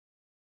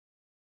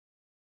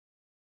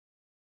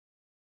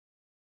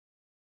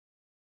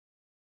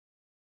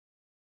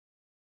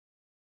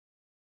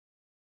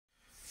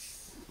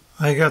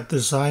I got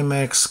this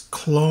imax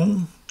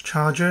clone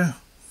charger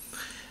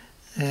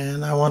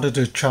and I wanted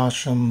to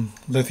charge some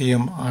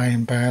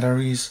lithium-ion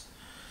batteries,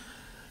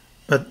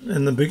 but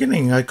in the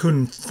beginning I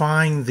couldn't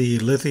find the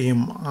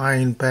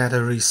lithium-ion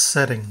battery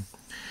setting.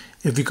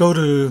 If you go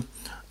to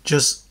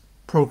just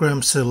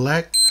program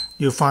select,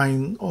 you'll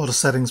find all the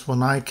settings for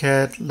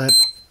NiCad, lead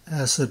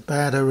acid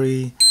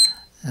battery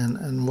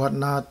and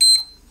whatnot,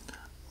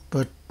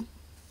 but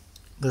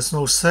there's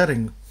no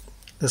setting.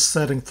 There's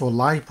setting for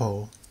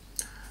LiPo.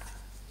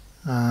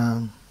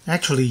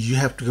 Actually, you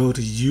have to go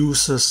to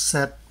user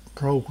set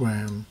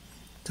program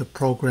to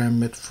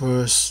program it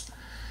first.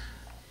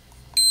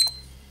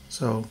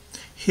 So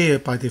here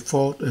by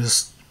default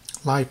is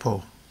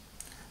LiPo,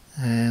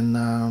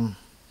 and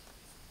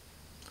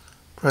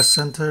press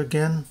enter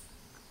again.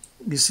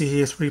 You see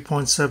here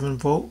 3.7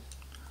 volt.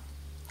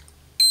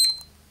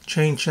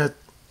 Change that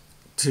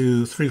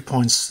to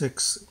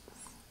 3.6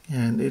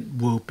 and it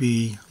will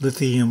be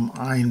lithium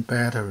ion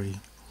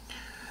battery.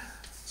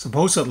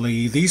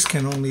 Supposedly these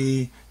can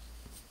only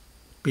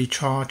be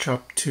charged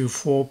up to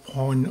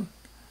 4.1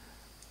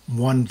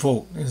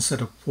 volt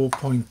instead of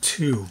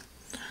 4.2.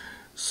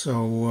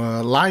 So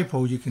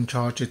LiPo you can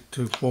charge it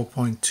to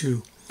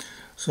 4.2.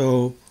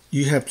 So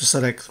you have to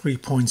select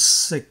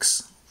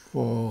 3.6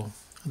 for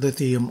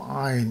lithium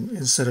ion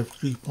instead of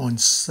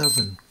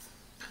 3.7.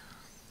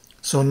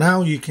 So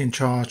now you can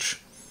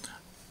charge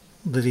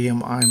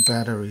lithium ion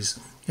batteries,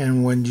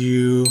 and when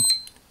you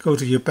go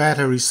to your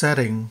battery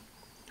setting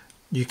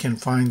you can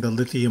find the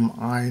lithium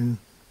ion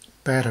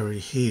battery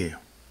here.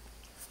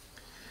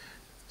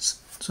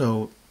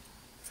 So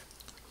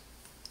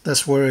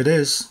that's where it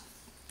is.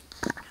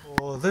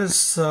 For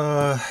this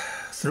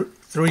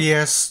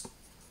 3S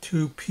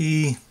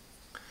 2P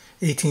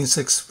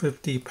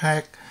 18650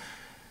 pack,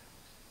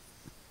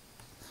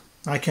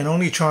 I can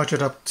only charge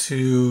it up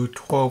to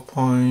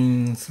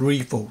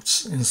 12.3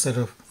 volts instead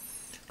of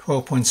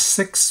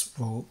 12.6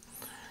 volt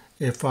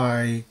if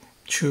I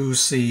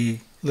choose the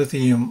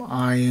lithium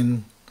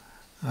ion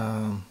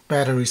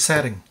battery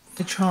setting.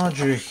 The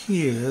charger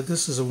here,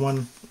 this is the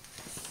one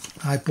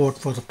I bought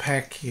for the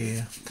pack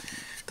here.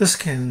 This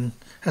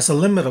has a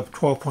limit of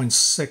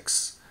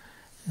 12.6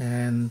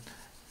 and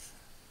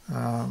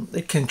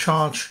it can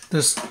charge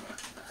this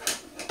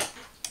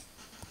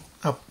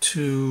up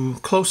to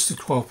close to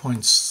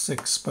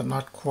 12.6 but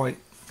not quite,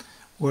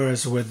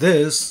 whereas with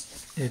this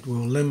it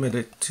will limit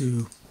it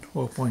to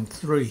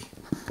 12.3.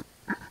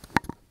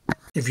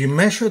 If you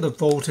measure the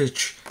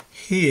voltage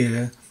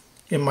here,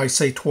 it might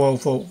say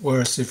 12 volt,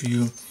 whereas if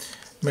you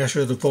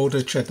measure the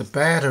voltage at the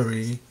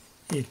battery,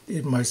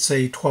 it might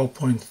say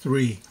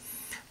 12.3.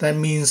 That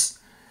means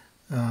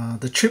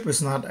the chip is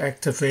not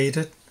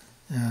activated.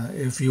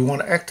 If you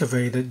want to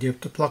activate it, you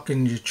have to plug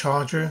in your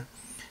charger,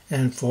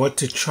 and for it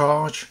to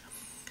charge,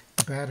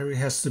 the battery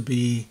has to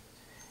be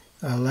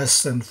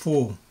less than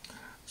full.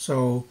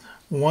 So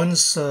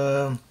once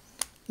it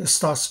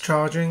starts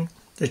charging,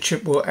 the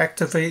chip will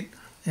activate,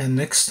 and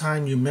next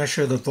time you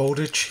measure the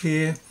voltage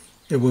here,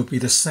 it will be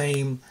the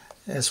same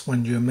as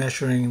when you're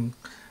measuring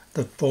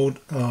the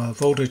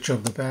voltage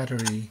of the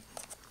battery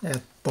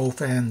at both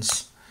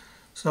ends.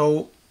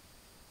 So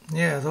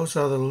yeah, those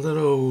are the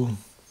little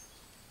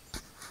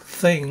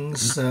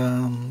things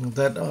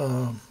that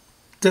are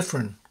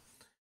different.